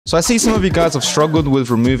So I see some of you guys have struggled with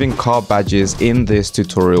removing car badges in this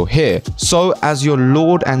tutorial here. So as your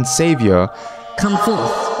Lord and Savior, come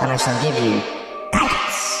forth and I shall give you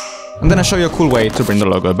guidance. I'm gonna show you a cool way to bring the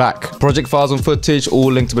logo back. Project files and footage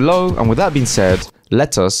all linked below, and with that being said,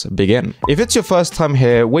 let us begin. If it's your first time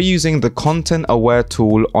here, we're using the Content Aware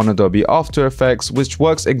tool on Adobe After Effects, which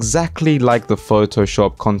works exactly like the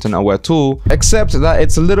Photoshop Content Aware tool, except that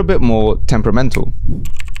it's a little bit more temperamental.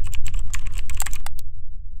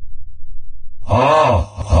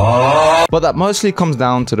 But that mostly comes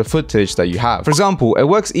down to the footage that you have. For example, it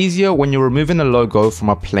works easier when you're removing a logo from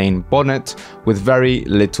a plain bonnet with very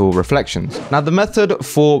little reflections. Now, the method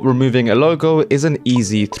for removing a logo is an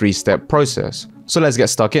easy 3-step process. So let's get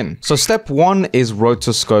stuck in. So step 1 is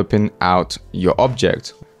rotoscoping out your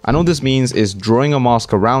object. And all this means is drawing a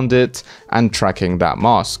mask around it and tracking that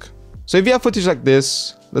mask. So if you have footage like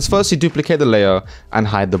this, let's firstly duplicate the layer and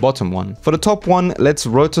hide the bottom one. For the top one, let's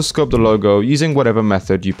rotoscope the logo using whatever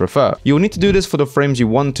method you prefer. You will need to do this for the frames you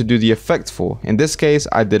want to do the effect for. In this case,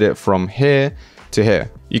 I did it from here to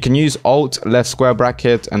here. You can use Alt left square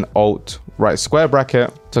bracket and Alt right square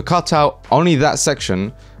bracket to cut out only that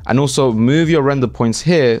section, and also move your render points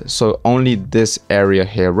here so only this area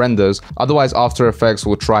here renders. Otherwise, After Effects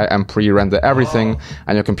will try and pre-render everything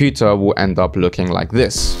and your computer will end up looking like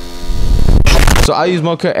this. So I use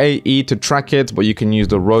Mocha AE to track it, but you can use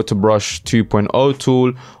the Rotobrush 2.0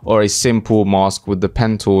 tool or a simple mask with the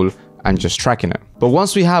pen tool and just tracking it. But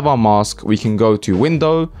once we have our mask, we can go to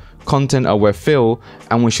Window, Content Aware Fill,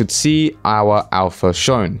 and we should see our alpha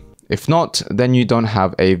shown. If not, then you don't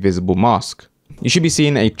have a visible mask. You should be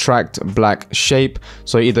seeing a tracked black shape,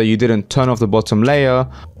 so either you didn't turn off the bottom layer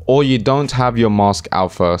or you don't have your mask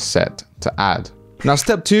alpha set to add. Now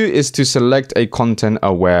step 2 is to select a content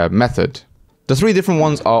aware method. The 3 different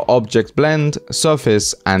ones are Object Blend,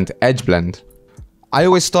 Surface, and Edge Blend. I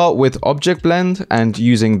always start with Object Blend and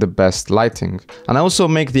using the best lighting, and I also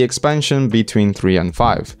make the expansion between 3 and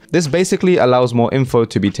 5. This basically allows more info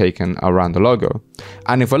to be taken around the logo,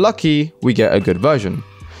 and if we're lucky, we get a good version.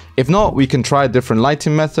 If not, we can try different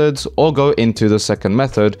lighting methods or go into the second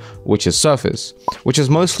method, which is Surface, which is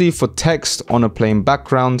mostly for text on a plain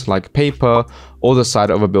background like paper or the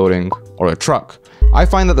side of a building or a truck. I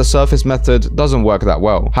find that the Surface method doesn't work that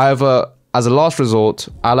well. However, as a last resort,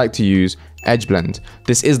 I like to use Edge Blend.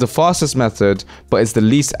 This is the fastest method, but it's the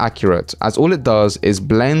least accurate, as all it does is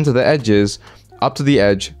blend the edges up to the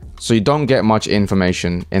edge so you don't get much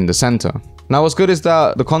information in the center. Now what's good is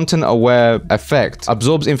that the content aware effect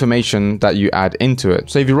absorbs information that you add into it.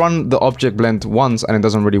 So if you run the object blend once and it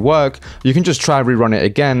doesn't really work, you can just try rerun it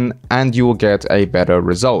again and you will get a better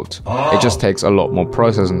result. It just takes a lot more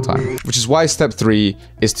processing time, which is why step 3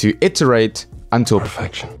 is to iterate until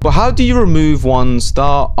perfection. But how do you remove ones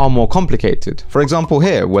that are more complicated? For example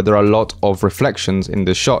here, where there are a lot of reflections in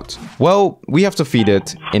this shot. Well, we have to feed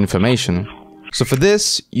it information. So for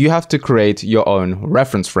this, you have to create your own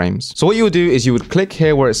reference frames. So what you would do is you would click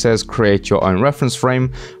here where it says create your own reference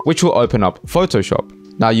frame, which will open up Photoshop.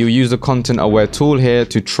 Now you use the content aware tool here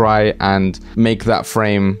to try and make that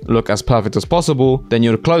frame look as perfect as possible. Then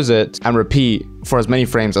you'll close it and repeat for as many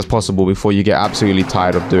frames as possible before you get absolutely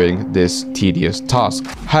tired of doing this tedious task.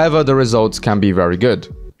 However, the results can be very good.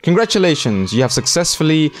 Congratulations, you have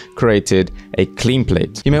successfully created a clean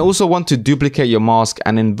plate. You may also want to duplicate your mask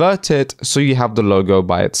and invert it so you have the logo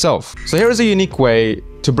by itself. So here is a unique way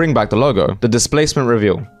to bring back the logo, the Displacement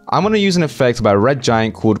Reveal. I'm going to use an effect by Red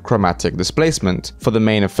Giant called Chromatic Displacement for the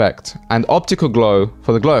main effect and Optical Glow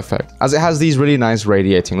for the glow effect, as it has these really nice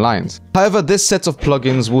radiating lines. However, this set of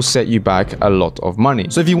plugins will set you back a lot of money.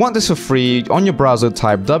 So if you want this for free, on your browser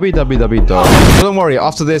type www. So don't worry,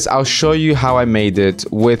 after this I'll show you how I made it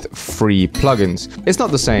with free plugins. It's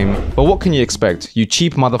not the same, but what can you expect, you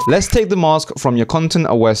cheap mother. Let's take the mask from your content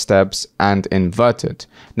aware steps and invert it.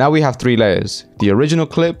 Now we have 3 layers, the original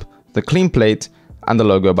clip, the clean plate, and the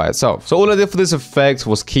logo by itself. So all I did for this effect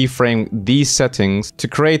was keyframe these settings to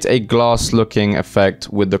create a glass looking effect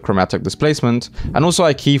with the chromatic displacement, and also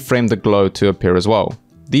I keyframed the glow to appear as well.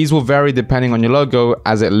 These will vary depending on your logo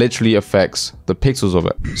as it literally affects the pixels of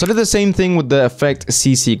it. So I did the same thing with the effect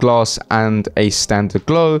CC Glass and a standard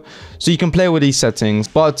glow. So you can play with these settings,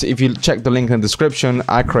 but if you check the link in the description,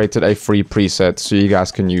 I created a free preset so you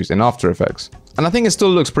guys can use in After Effects. And I think it still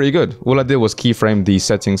looks pretty good. All I did was keyframe these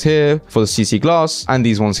settings here for the CC Glass and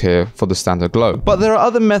these ones here for the standard glow. But there are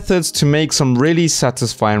other methods to make some really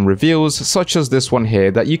satisfying reveals, such as this one here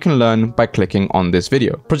that you can learn by clicking on this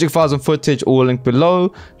video. Project files and footage all linked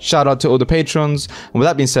below. Shout out to all the patrons. And with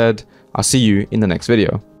that being said, I'll see you in the next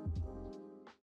video.